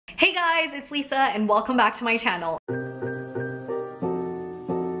Hi guys, it's Lisa and welcome back to my channel.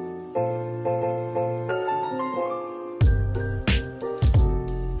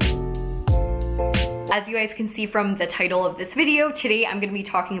 As you guys can see from the title of this video, today I'm going to be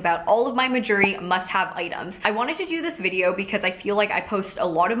talking about all of my Mejuri must-have items. I wanted to do this video because I feel like I post a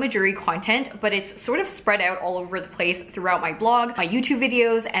lot of Mejuri content, but it's sort of spread out all over the place throughout my blog, my YouTube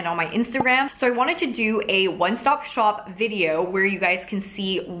videos, and on my Instagram. So I wanted to do a one-stop shop video where you guys can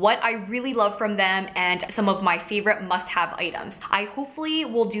see what I really love from them and some of my favorite must-have items. I hopefully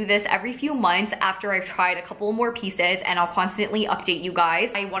will do this every few months after I've tried a couple more pieces, and I'll constantly update you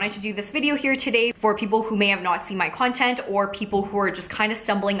guys. I wanted to do this video here today for people who may have not seen my content, or people who are just kind of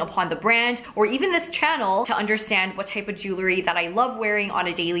stumbling upon the brand or even this channel to understand what type of jewelry that I love wearing on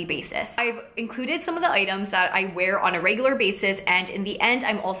a daily basis. I've included some of the items that I wear on a regular basis, and in the end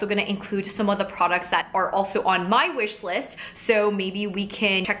I'm also going to include some of the products that are also on my wish list, so maybe we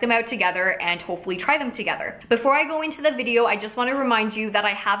can check them out together and hopefully try them together. Before I go into the video, I just want to remind you that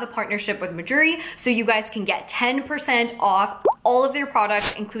I have a partnership with Mejuri, so you guys can get 10% off all of their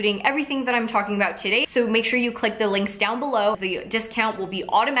products, including everything that I'm talking about today. So make sure you click the links down below. The discount will be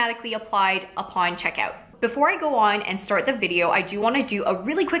automatically applied upon checkout. Before I go on and start the video, I do want to do a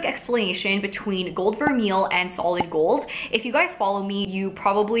really quick explanation between gold vermeil and solid gold. If you guys follow me, you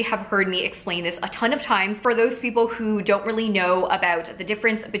probably have heard me explain this a ton of times. For those people who don't really know about the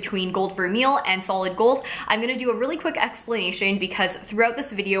difference between gold vermeil and solid gold, I'm going to do a really quick explanation because throughout this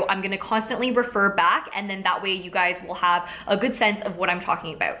video, I'm going to constantly refer back, and then that way you guys will have a good sense of what I'm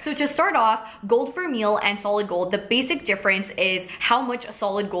talking about. So to start off, gold vermeil and solid gold, the basic difference is how much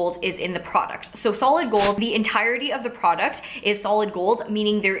solid gold is in the product. So solid gold, the entirety of the product is solid gold,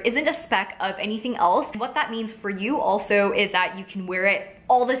 meaning there isn't a speck of anything else. What that means for you also is that you can wear it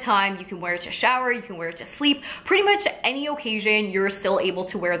all the time. You can wear it to shower, you can wear it to sleep, pretty much any occasion you're still able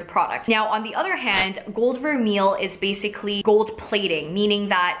to wear the product. Now on the other hand, gold vermeil is basically gold plating, meaning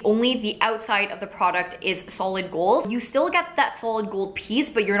that only the outside of the product is solid gold. You still get that solid gold piece,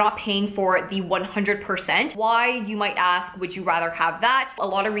 but you're not paying for the 100%. Why, you might ask, would you rather have that? A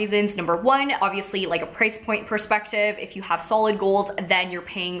lot of reasons. Number one, obviously like a price point perspective. If you have solid gold, then you're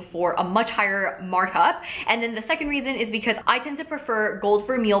paying for a much higher markup. And then the second reason is because I tend to prefer gold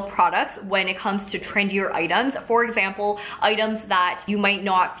vermeil products when it comes to trendier items. For example, items that you might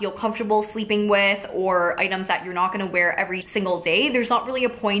not feel comfortable sleeping with, or items that you're not going to wear every single day. There's not really a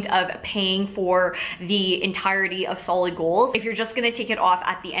point of paying for the entirety of solid gold if you're just going to take it off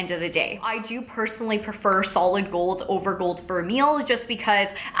at the end of the day. I do personally prefer solid gold over gold vermeil just because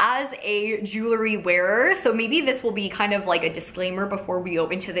as a jewelry wearer, so maybe this will be kind of like a disclaimer before we go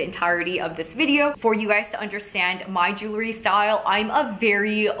into the entirety of this video for you guys to understand my jewelry style. I'm a very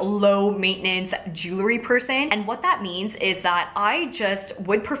low maintenance jewelry person, and what that means is that I just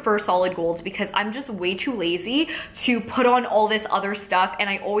would prefer solid gold because I'm just way too lazy to put on all this other stuff, and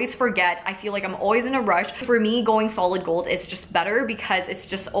I always forget. I feel like I'm always in a rush. For me, going solid gold is just better because it's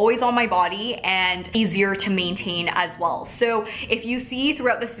just always on my body and easier to maintain as well. So if you see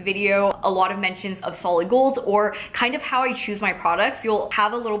throughout this video a lot of mentions of solid gold or kind of how I choose my products, you'll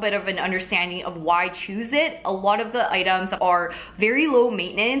have a little bit of an understanding of why I choose it. A lot of the items are very low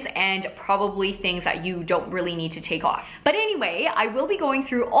maintenance and probably things that you don't really need to take off. But anyway, I will be going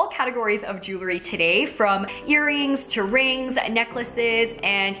through all categories of jewelry today, from earrings to rings, necklaces,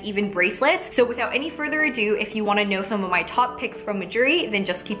 and even bracelets. So without any further ado, if you want to know some of my top picks from Mejuri, then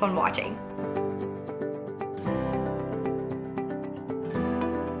just keep on watching.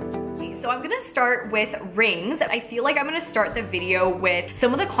 So I'm gonna start with rings. I feel like I'm gonna start the video with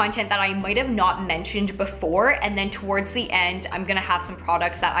some of the content that I might have not mentioned before, and then towards the end, I'm gonna have some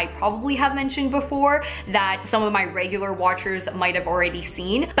products that I probably have mentioned before that some of my regular watchers might have already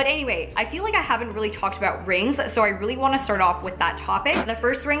seen. But anyway, I feel like I haven't really talked about rings, so I really wanna start off with that topic. The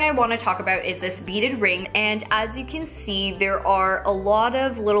first ring I wanna talk about is this beaded ring, and as you can see, there are a lot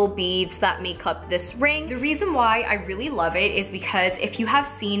of little beads that make up this ring. The reason why I really love it is because if you have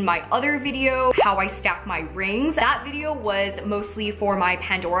seen my other video, how I stack my rings, that video was mostly for my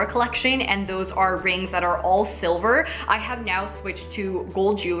Pandora collection, and those are rings that are all silver. I have now switched to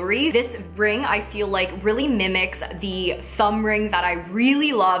gold jewelry. This ring I feel like really mimics the thumb ring that I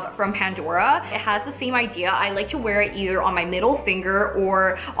really love from Pandora. It has the same idea. I like to wear it either on my middle finger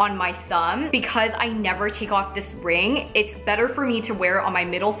or on my thumb. Because I never take off this ring, it's better for me to wear it on my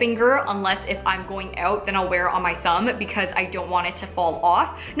middle finger, unless if I'm going out, then I'll wear it on my thumb because I don't want it to fall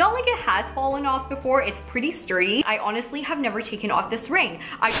off. Not like it has fallen off before. It's pretty sturdy. I honestly have never taken off this ring.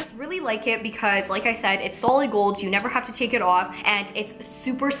 I just really like it because, like I said, it's solid gold, so you never have to take it off, and it's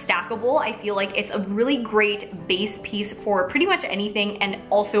super stackable. I feel like it's a really great base piece for pretty much anything, and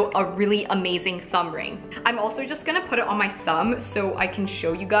also a really amazing thumb ring. I'm also just gonna put it on my thumb so I can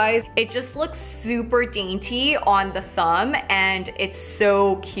show you guys. It just looks super dainty on the thumb, and it's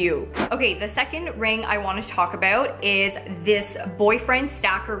so cute. Okay, the second ring I want to talk about is this boyfriend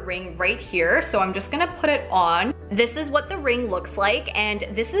stacker ring right here. So I'm just gonna put it on. This is what the ring looks like, and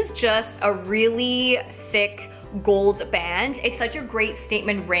this is just a really thick gold band. It's such a great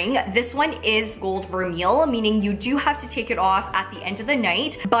statement ring. This one is gold vermeil, meaning you do have to take it off at the end of the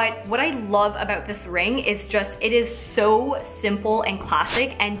night. But what I love about this ring is just, it is so simple and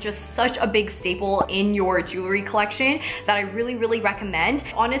classic, and just such a big staple in your jewelry collection that I really, really recommend.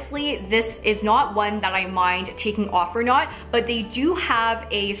 Honestly, this is not one that I mind taking off or not, but they do have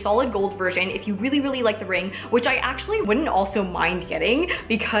a solid gold version if you really, really like the ring, which I actually wouldn't also mind getting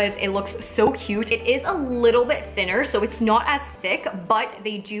because it looks so cute. It is a little bit thinner, so it's not as thick, but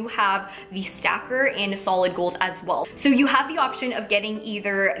they do have the stacker in solid gold as well. So you have the option of getting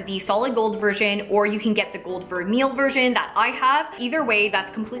either the solid gold version, or you can get the gold vermeil version that I have. Either way,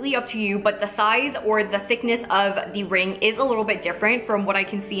 that's completely up to you, but the size or the thickness of the ring is a little bit different from what I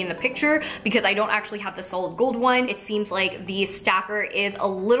can see in the picture, because I don't actually have the solid gold one. It seems like the stacker is a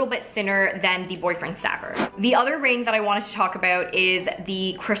little bit thinner than the boyfriend stacker. The other ring that I wanted to talk about is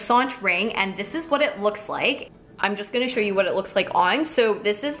the Croissant ring, and this is what it looks like. I'm just gonna show you what it looks like on. So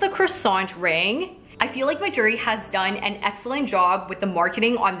this is the Croissant ring. I feel like Mejuri has done an excellent job with the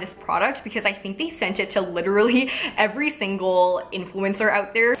marketing on this product, because I think they sent it to literally every single influencer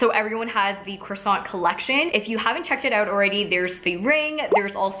out there. So everyone has the Croissant collection. If you haven't checked it out already, there's the ring,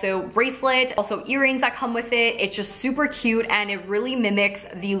 there's also bracelet, also earrings that come with it. It's just super cute, and it really mimics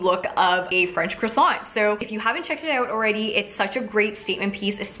the look of a French croissant. So if you haven't checked it out already, it's such a great statement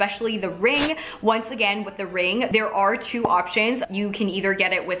piece, especially the ring. Once again, with the ring, there are two options. You can either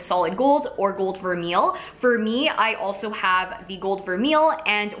get it with solid gold or gold vermeil. For me, I also have the gold vermeil,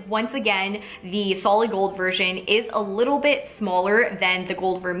 and once again, the solid gold version is a little bit smaller than the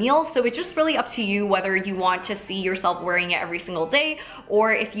gold vermeil, so it's just really up to you whether you want to see yourself wearing it every single day,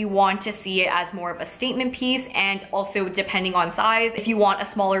 or if you want to see it as more of a statement piece. And also, depending on size, if you want a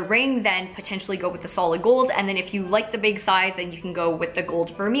smaller ring, then potentially go with the solid gold, and then if you like the big size, then you can go with the gold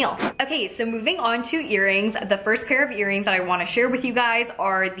vermeil. Okay, so moving on to earrings. The first pair of earrings that I want to share with you guys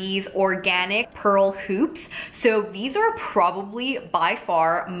are these organic pearl hoops. So these are probably by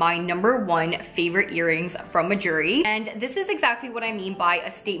far my #1 favorite earrings from Mejuri, and this is exactly what I mean by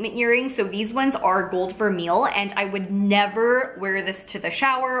a statement earring. So these ones are gold vermeil, and I would never wear this to the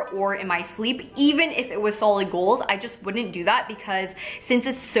shower or in my sleep, even if it was solid gold. I just wouldn't do that, because since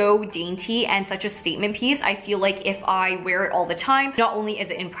it's so dainty and such a statement piece, I feel like if I wear it all the time, not only is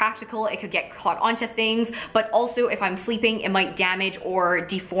it impractical, it could get caught onto things, but also if I'm sleeping, it might damage or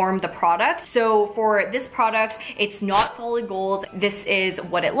deform the product. So for this product, it's not solid gold. This is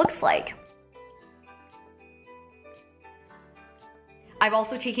what it looks like. I've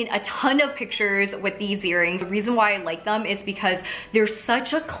also taken a ton of pictures with these earrings. The reason why I like them is because they're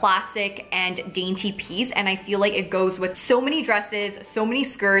such a classic and dainty piece, and I feel like it goes with so many dresses, so many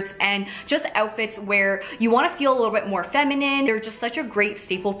skirts, and just outfits where you want to feel a little bit more feminine. They're just such a great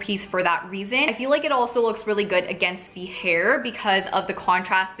staple piece for that reason. I feel like it also looks really good against the hair because of the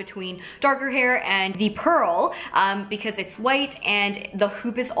contrast between darker hair and the pearl, because it's white, and the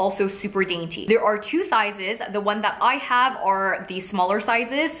hoop is also super dainty. There are two sizes. The one that I have are the smaller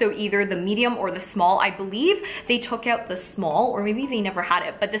sizes, so either the medium or the small. I believe they took out the small, or maybe they never had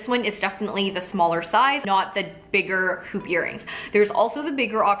it, but this one is definitely the smaller size, not the bigger hoop earrings. There's also the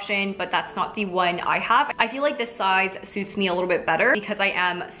bigger option, but that's not the one I have. I feel like this size suits me a little bit better because I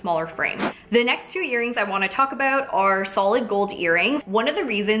am smaller frame. The next two earrings I want to talk about are solid gold earrings. One of the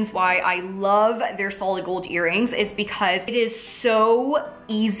reasons why I love their solid gold earrings is because it is so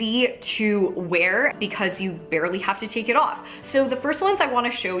easy to wear, because you barely have to take it off. So the first ones I want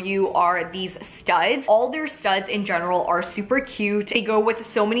to show you are these studs. All their studs in general are super cute. They go with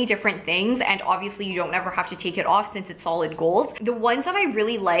so many different things, and obviously you don't ever have to take it off since it's solid gold. The ones that I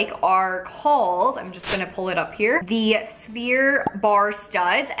really like are called, I'm just gonna pull it up here, the sphere bar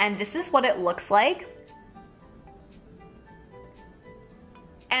studs, and this is what it looks like.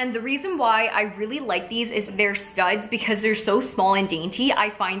 And the reason why I really like these is their studs, because they're so small and dainty. I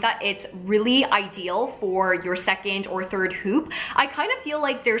find that it's really ideal for your second or third hoop. I kind of feel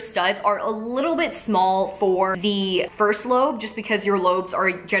like their studs are a little bit small for the first lobe, just because your lobes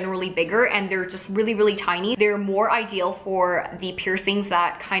are generally bigger and they're just really, really tiny. They're more ideal for the piercings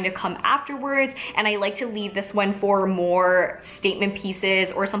that kind of come afterwards, and I like to leave this one for more statement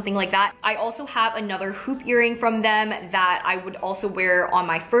pieces or something like that. I also have another hoop earring from them that I would also wear on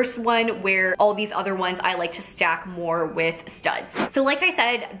my first one, where all these other ones I like to stack more with studs. So like I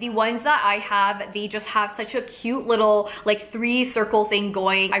said, the ones that I have, they just have such a cute little like 3 circle thing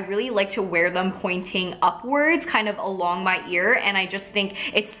going. I really like to wear them pointing upwards, kind of along my ear, and I just think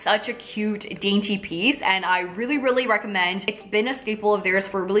it's such a cute, dainty piece, and I really, really recommend. It's been a staple of theirs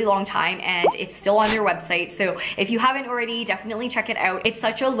for a really long time, and it's still on their website, so if you haven't already, definitely check it out. It's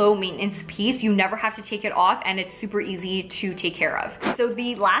such a low maintenance piece. You never have to take it off, and it's super easy to take care of. So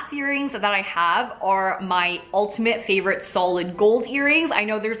the last earrings that I have are my ultimate favorite solid gold earrings. I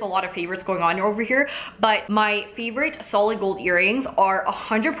know there's a lot of favorites going on over here, but my favorite solid gold earrings are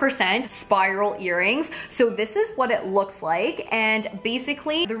 100% spiral earrings. So this is what it looks like, and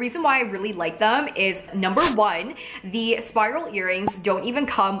basically the reason why I really like them is, number one, the spiral earrings don't even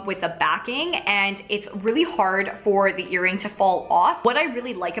come with a backing, and it's really hard for the earring to fall off. What I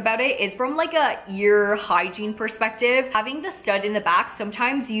really like about it is, from like a ear hygiene perspective, having the stud in the back,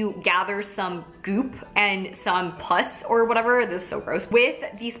 sometimes you gather some goop and some pus or whatever, this is so gross, with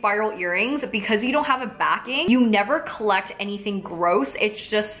the spiral earrings. Because you don't have a backing, you never collect anything gross. It's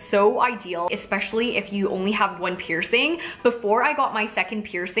just so ideal, especially if you only have one piercing. Before I got my second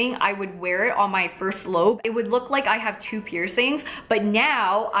piercing, I would wear it on my first lobe. It would look like I have 2 piercings, but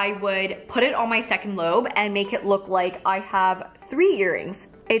now I would put it on my second lobe and make it look like I have 3 earrings.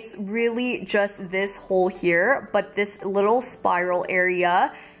 It's really just this hole here, but this little spiral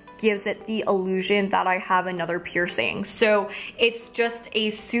area gives it the illusion that I have another piercing. So it's just a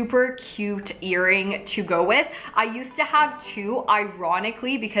super cute earring to go with. I used to have 2,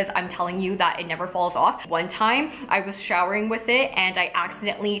 ironically, because I'm telling you that it never falls off. One time I was showering with it and I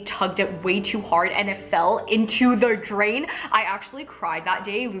accidentally tugged it way too hard and it fell into the drain. I actually cried that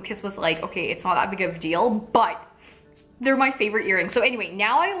day. Lucas was like, okay, it's not that big of a deal, but they're my favorite earrings. So anyway,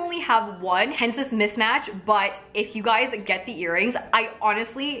 now I only have 1, hence this mismatch. But if you guys get the earrings, I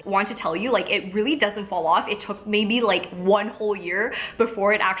honestly want to tell you, like, it really doesn't fall off. It took maybe like 1 whole year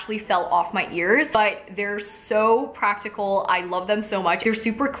before it actually fell off my ears, but they're so practical. I love them so much. They're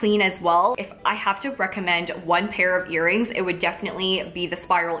super clean as well. If I have to recommend 1 pair of earrings, it would definitely be the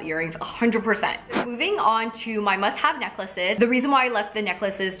spiral earrings, 100%. So moving on to my must-have necklaces. The reason why I left the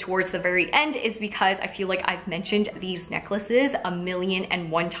necklaces towards the very end is because I feel like I've mentioned these necklaces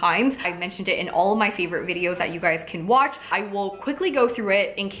 1,000,001 times. I've mentioned it in all of my favorite videos that you guys can watch. I will quickly go through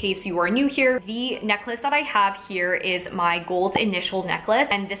it in case you are new here. The necklace that I have here is my gold initial necklace,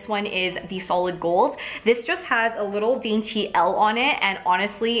 and this one is the solid gold. This just has a little dainty L on it, and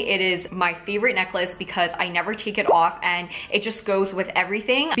honestly, it is my favorite necklace because I never take it off and it just goes with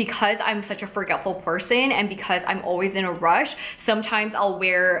everything. Because I'm such a forgetful person and because I'm always in a rush, sometimes I'll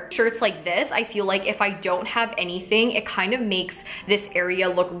wear shirts like this. I feel like if I don't have anything, it kind of makes this area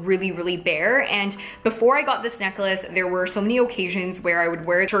look really, really bare. And before I got this necklace, there were so many occasions where I would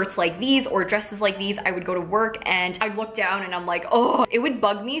wear shirts like these or dresses like these. I would go to work and I'd look down and I'm like, oh, it would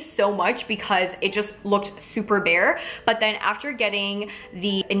bug me so much because it just looked super bare. But then after getting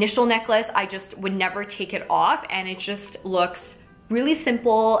the initial necklace, I just would never take it off, and it just looks really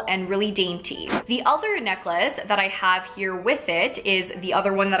simple and really dainty. The other necklace that I have here with it is the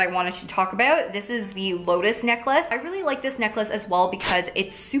other one that I wanted to talk about. This is the Lotus necklace. I really like this necklace as well because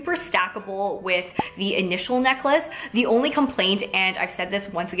it's super stackable with the initial necklace. The only complaint, and I've said this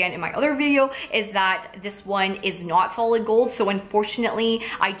once again in my other video, is that this one is not solid gold. So unfortunately,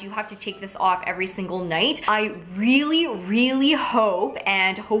 I do have to take this off every single night. I really, really hope,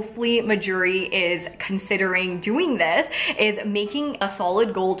 and hopefully Mejuri is considering doing this, is making a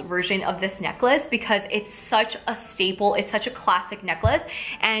solid gold version of this necklace because it's such a staple. It's such a classic necklace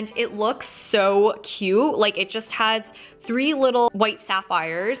and it looks so cute. Like, it just has 3 little white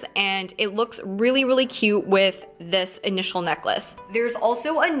sapphires and it looks really, really cute with this initial necklace. There's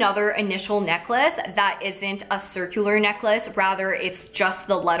also another initial necklace that isn't a circular necklace, rather it's just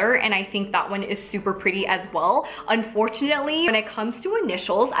the letter, and I think that one is super pretty as well. Unfortunately, when it comes to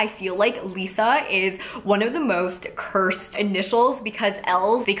initials, I feel like Lisa is one of the most cursed initials because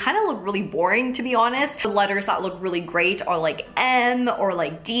L's, they kind of look really boring, to be honest. The letters that look really great are like M or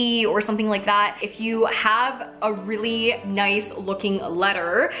like D or something like that. If you have a really really nice looking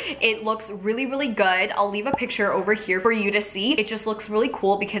letter. It looks really, really good. I'll leave a picture over here for you to see. It just looks really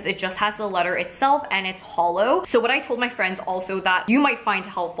cool because it just has the letter itself and it's hollow. So what I told my friends also that you might find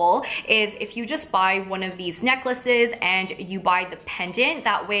helpful is if you just buy one of these necklaces and you buy the pendant,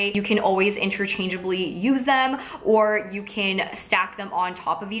 that way you can always interchangeably use them, or you can stack them on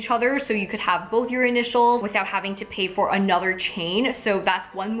top of each other so you could have both your initials without having to pay for another chain. So that's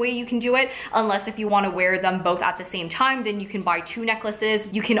one way you can do it, unless if you want to wear them both at the same time, then you can buy two necklaces.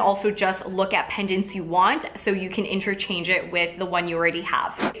 You can also just look at pendants you want, so you can interchange it with the one you already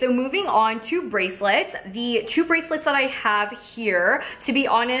have. So moving on to bracelets, the two bracelets that I have here, to be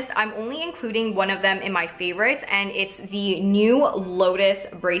honest, I'm only including one of them in my favorites, and it's the new Lotus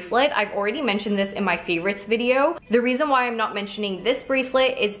bracelet. I've already mentioned this in my favorites video. The reason why I'm not mentioning this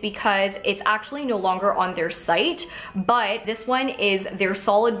bracelet is because it's actually no longer on their site, but this one is their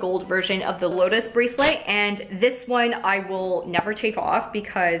solid gold version of the Lotus bracelet, and this one I will never take off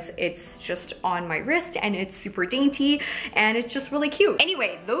because it's just on my wrist and it's super dainty and it's just really cute.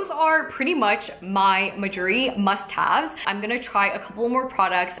 Anyway, those are pretty much my Mejuri must-haves. I'm gonna try a couple more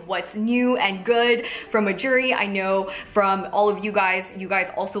products, what's new and good from Mejuri. I know from all of you guys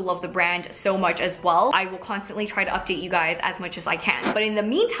also love the brand so much as well. I will constantly try to update you guys as much as I can. But in the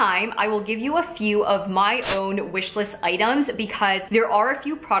meantime, I will give you a few of my own wish list items because there are a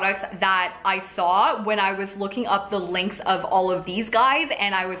few products that I saw when I was looking up the links of all of these guys,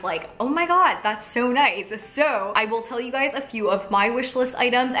 and I was like, oh my god, that's so nice. So I will tell you guys a few of my wish list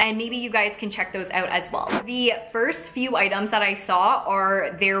items, and maybe you guys can check those out as well. The first few items that I saw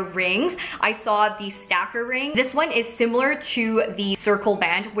are their rings. I saw the stacker ring. This one is similar to the circle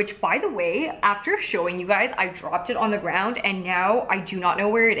band, which by the way, after showing you guys, I dropped it on the ground and now I do not know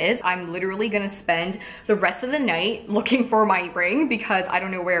where it is. I'm literally gonna spend the rest of the night looking for my ring because I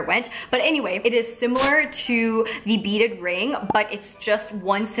don't know where it went. But anyway, it is similar to the beaded ring, but it's just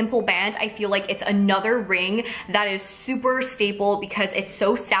one simple band. I feel like it's another ring that is super staple because it's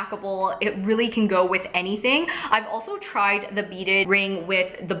so stackable. It really can go with anything. I've also tried the beaded ring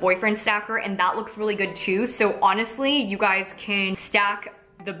with the boyfriend stacker and that looks really good too. So honestly, you guys can stack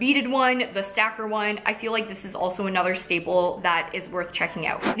the beaded one, the stacker one. I feel like this is also another staple that is worth checking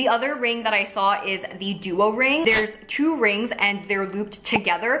out. The other ring that I saw is the duo ring. There's two rings and they're looped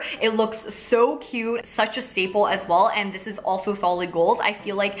together. It looks so cute, such a staple as well, and this is also solid gold. I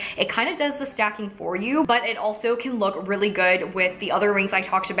feel like it kind of does the stacking for you, but it also can look really good with the other rings I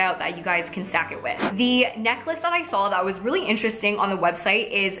talked about that you guys can stack it with. The necklace that I saw that was really interesting on the website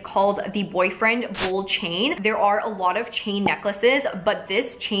is called the boyfriend bold chain. There are a lot of chain necklaces, but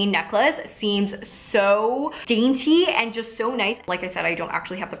this chain necklace seems so dainty and just so nice. Like I said, I don't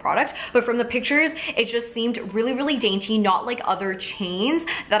actually have the product, but from the pictures, it just seemed really, really dainty, not like other chains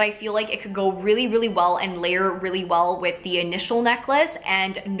that I feel like it could go really, really well and layer really well with the initial necklace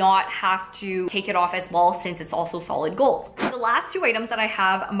and not have to take it off as well since it's also solid gold. The last two items that I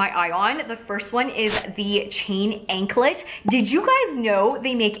have my eye on, the first one is the chain anklet. Did you guys know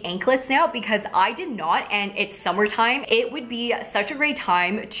they make anklets now? Because I did not, and it's summertime. It would be such a great time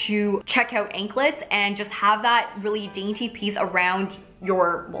to check out anklets and just have that really dainty piece around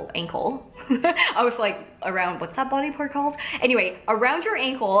your, well, ankle. I was like, around, what's that body part called? Anyway, around your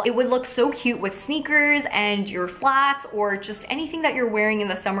ankle, it would look so cute with sneakers and your flats or just anything that you're wearing in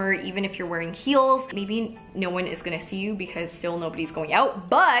the summer, even if you're wearing heels. Maybe no one is gonna see you because still nobody's going out,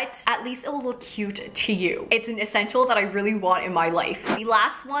 but at least it will look cute to you. It's an essential that I really want in my life. The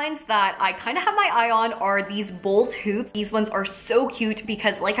last ones that I kind of have my eye on are these bold hoops. These ones are so cute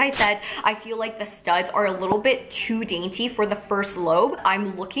because like I said, I feel like the studs are a little bit too dainty for the first lobe.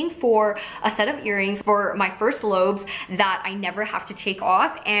 I'm looking for a set of earrings for my first lobes that I never have to take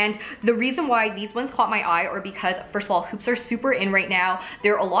off, and the reason why these ones caught my eye are because first of all, hoops are super in right now.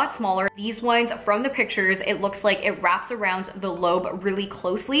 They're a lot smaller. These ones from the pictures, it looks like it wraps around the lobe really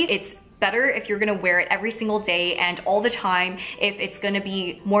closely. It's better if you're gonna wear it every single day and all the time if it's gonna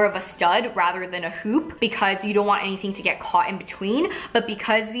be more of a stud rather than a hoop, because you don't want anything to get caught in between. But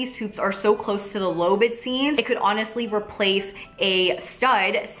because these hoops are so close to the lobe, it seems, it could honestly replace a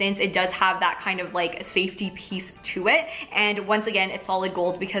stud since it does have that kind of like safety piece to it. And once again, it's solid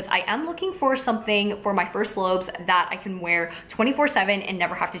gold because I am looking for something for my first lobes that I can wear 24/7 and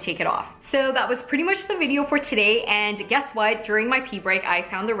never have to take it off. So that was pretty much the video for today, and guess what? During my pee break, I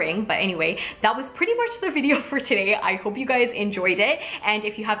found the ring, but anyway, that was pretty much the video for today. I hope you guys enjoyed it, and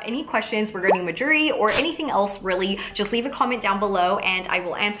if you have any questions regarding Mejuri or anything else really, just leave a comment down below and I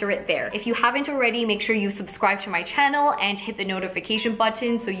will answer it there. If you haven't already, make sure you subscribe to my channel and hit the notification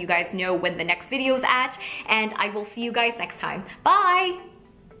button so you guys know when the next video is at, and I will see you guys next time. Bye!